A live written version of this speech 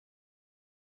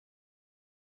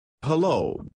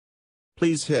Hello.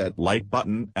 Please hit like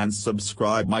button and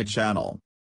subscribe my channel.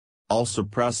 Also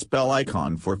press bell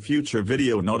icon for future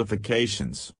video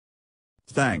notifications.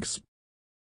 Thanks.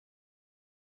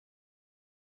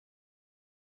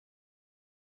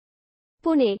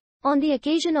 Pune, on the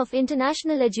occasion of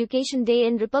International Education Day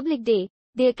and Republic Day,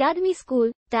 the Academy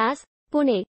School, TAS,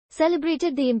 Pune,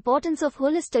 celebrated the importance of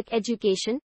holistic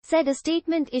education, said a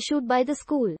statement issued by the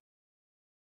school.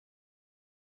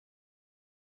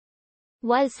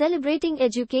 While celebrating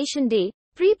Education Day,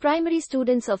 pre-primary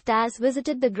students of TAS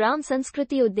visited the Gram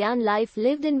Sanskriti Udyan life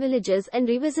lived in villages and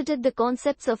revisited the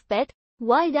concepts of pet,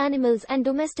 wild animals and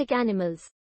domestic animals.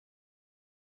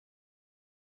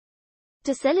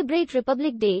 To celebrate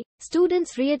Republic Day,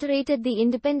 students reiterated the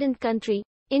Independent Country,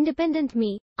 Independent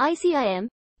Me, ICIM,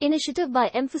 initiative by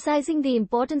emphasizing the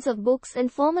importance of books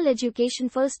and formal education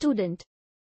for a student.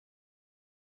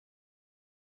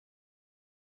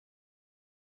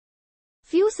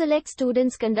 Few select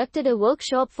students conducted a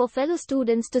workshop for fellow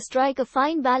students to strike a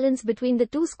fine balance between the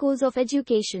two schools of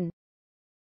education.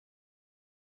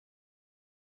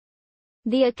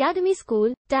 The Academy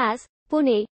School, TAS,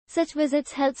 Pune, such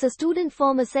visits helps a student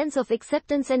form a sense of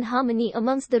acceptance and harmony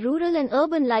amongst the rural and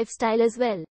urban lifestyle as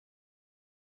well.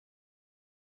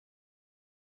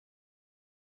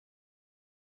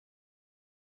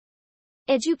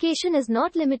 Education is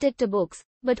not limited to books,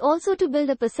 but also to build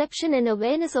a perception and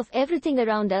awareness of everything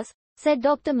around us, said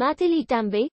Dr. Mathili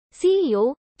Tambe,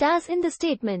 CEO, TAS in the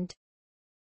statement.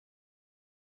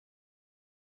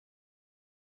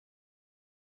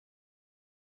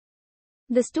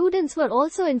 The students were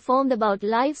also informed about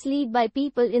lives led by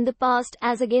people in the past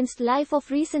as against life of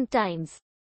recent times.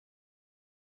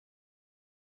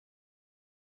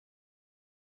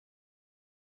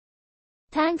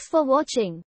 Thanks for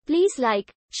watching. Please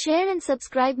like, share and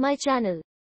subscribe my channel.